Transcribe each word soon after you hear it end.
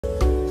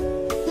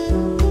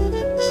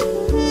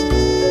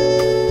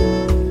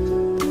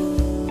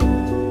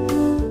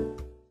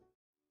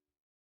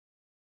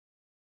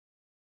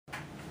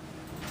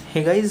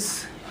Hey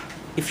guys,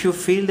 if you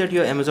feel that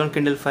your Amazon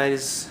Kindle Fire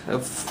is a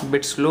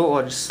bit slow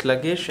or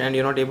sluggish and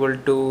you're not able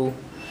to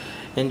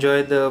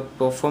enjoy the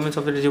performance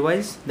of the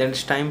device, then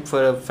it's time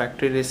for a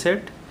factory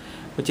reset,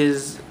 which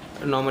is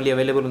normally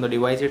available on the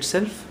device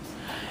itself.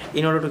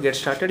 In order to get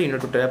started, you need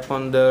to tap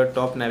on the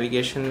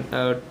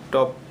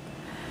top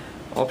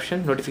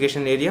option,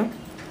 notification area,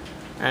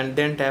 and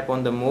then tap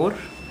on the more,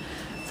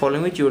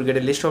 following which you will get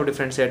a list of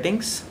different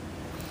settings.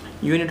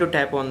 You need to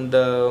tap on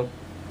the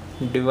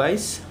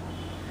device,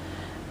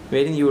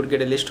 wherein you would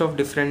get a list of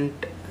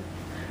different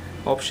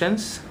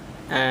options,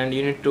 and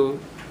you need to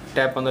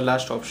tap on the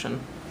last option.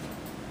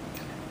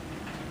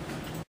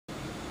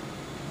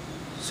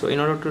 So in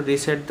order to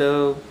reset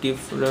the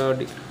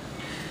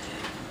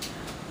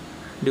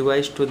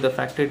device to the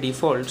factory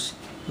defaults,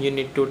 you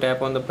need to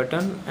tap on the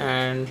button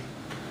and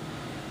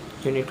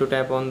you need to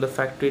tap on the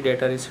factory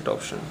data reset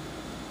option.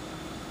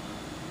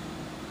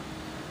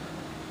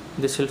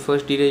 This will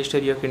first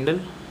deregister your Kindle,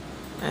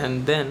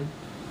 and then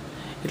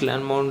it will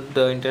unmount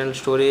the internal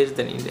storage,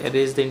 then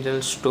erase the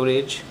internal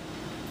storage.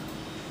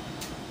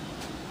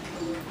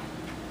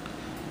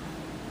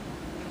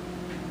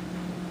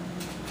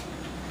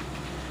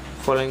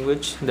 Following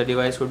which the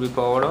device would be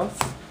powered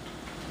off.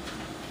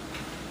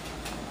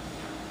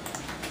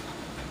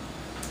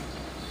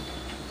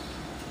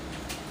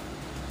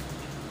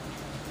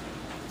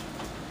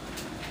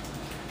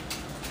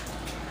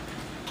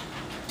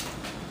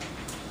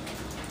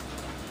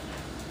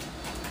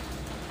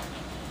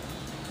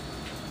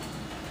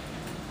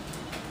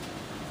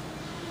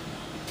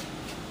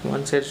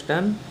 Once it's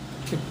done,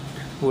 it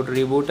would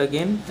reboot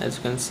again, as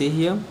you can see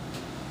here.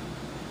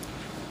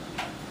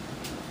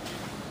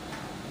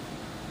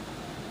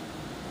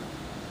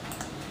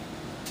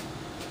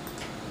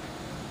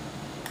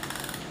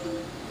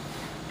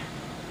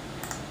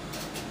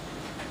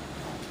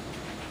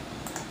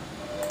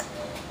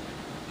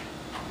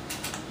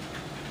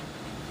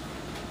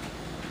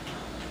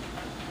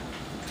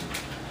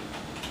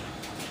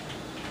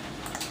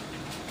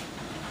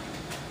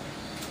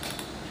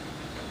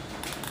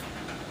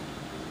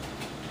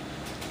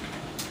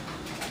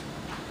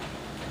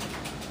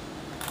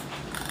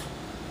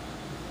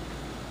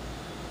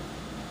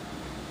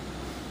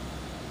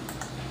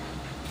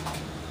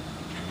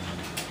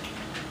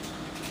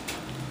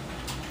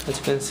 As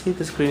you can see,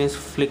 the screen is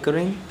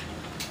flickering,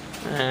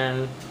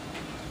 and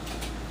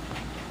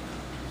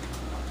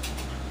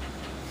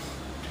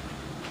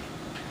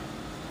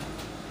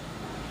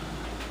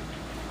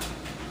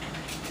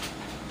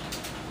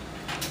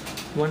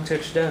once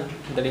it's done,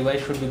 the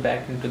device should be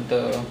back into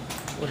the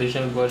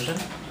original version.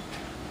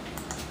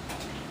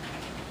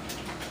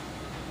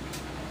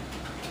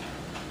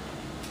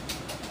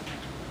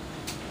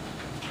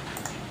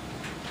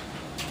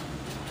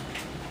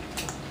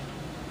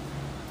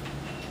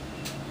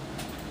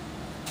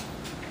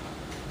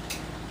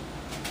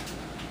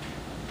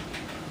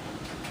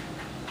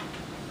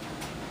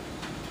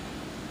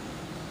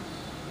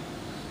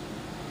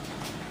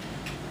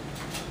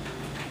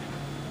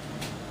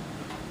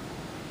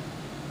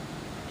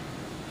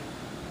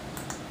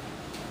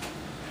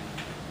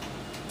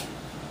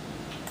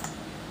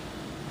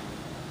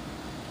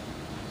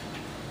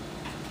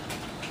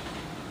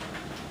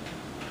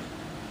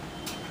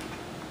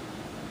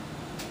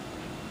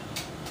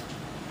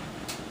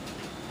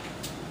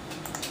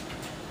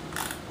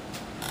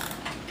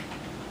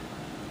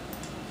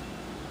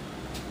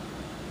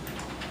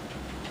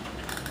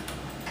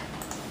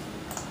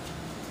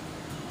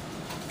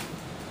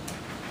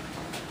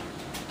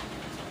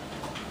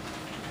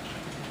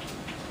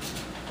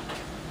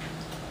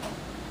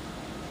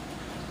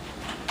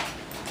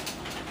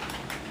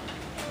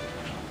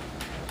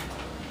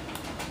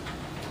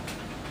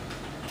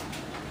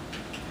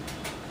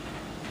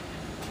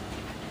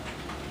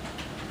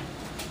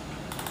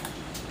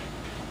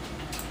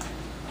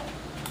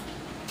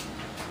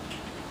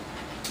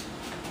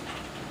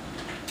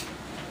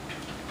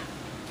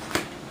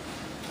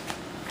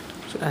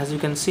 So as you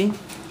can see,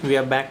 we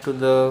are back to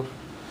the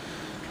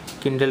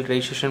Kindle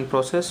registration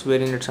process,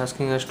 wherein it's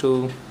asking us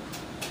to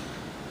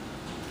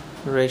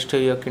register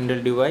your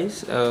Kindle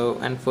device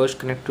and first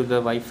connect to the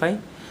Wi-Fi.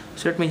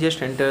 So let me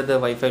just enter the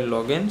Wi-Fi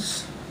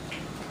logins.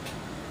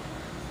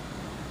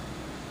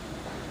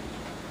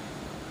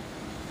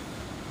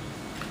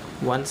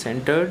 Once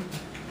entered,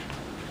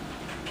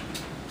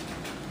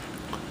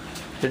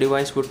 the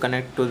device would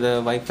connect to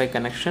the Wi-Fi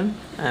connection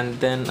and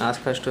then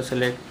ask us to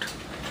select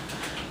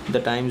the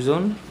time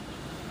zone.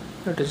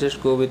 Let us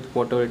just go with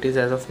whatever it is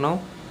as of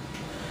now,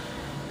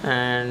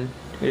 and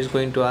it is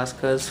going to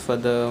ask us for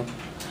the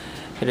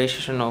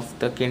registration of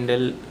the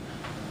Kindle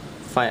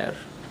Fire.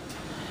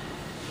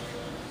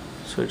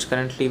 So it's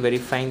currently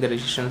verifying the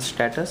registration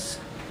status,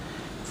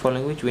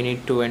 following which we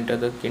need to enter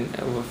the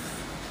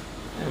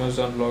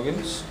Amazon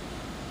logins.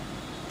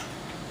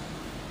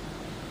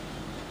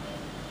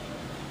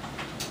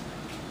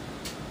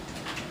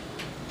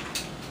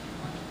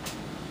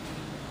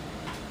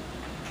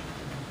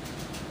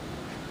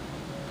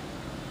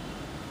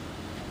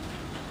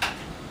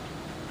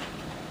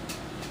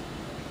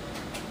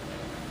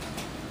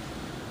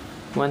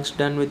 Once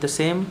done with the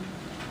same,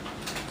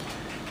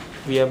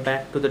 we are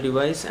back to the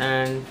device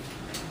and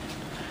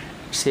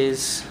it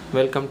says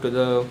welcome to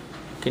the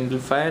Kindle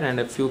Fire and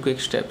a few quick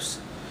steps.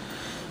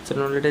 So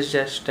now let us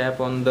just tap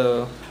on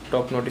the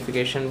top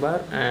notification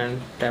bar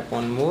and tap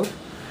on more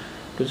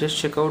to just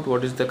check out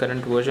what is the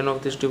current version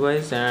of this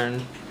device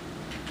and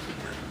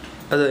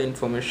other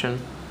information.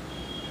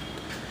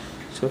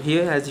 So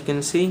here, as you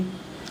can see,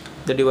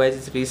 the device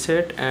is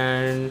reset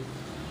and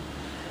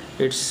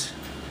its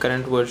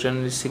current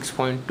version is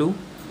 6.2.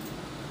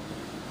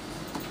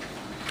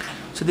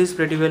 So this is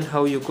pretty well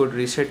how you could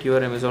reset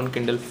your Amazon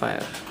Kindle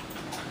Fire.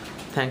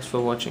 Thanks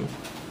for watching.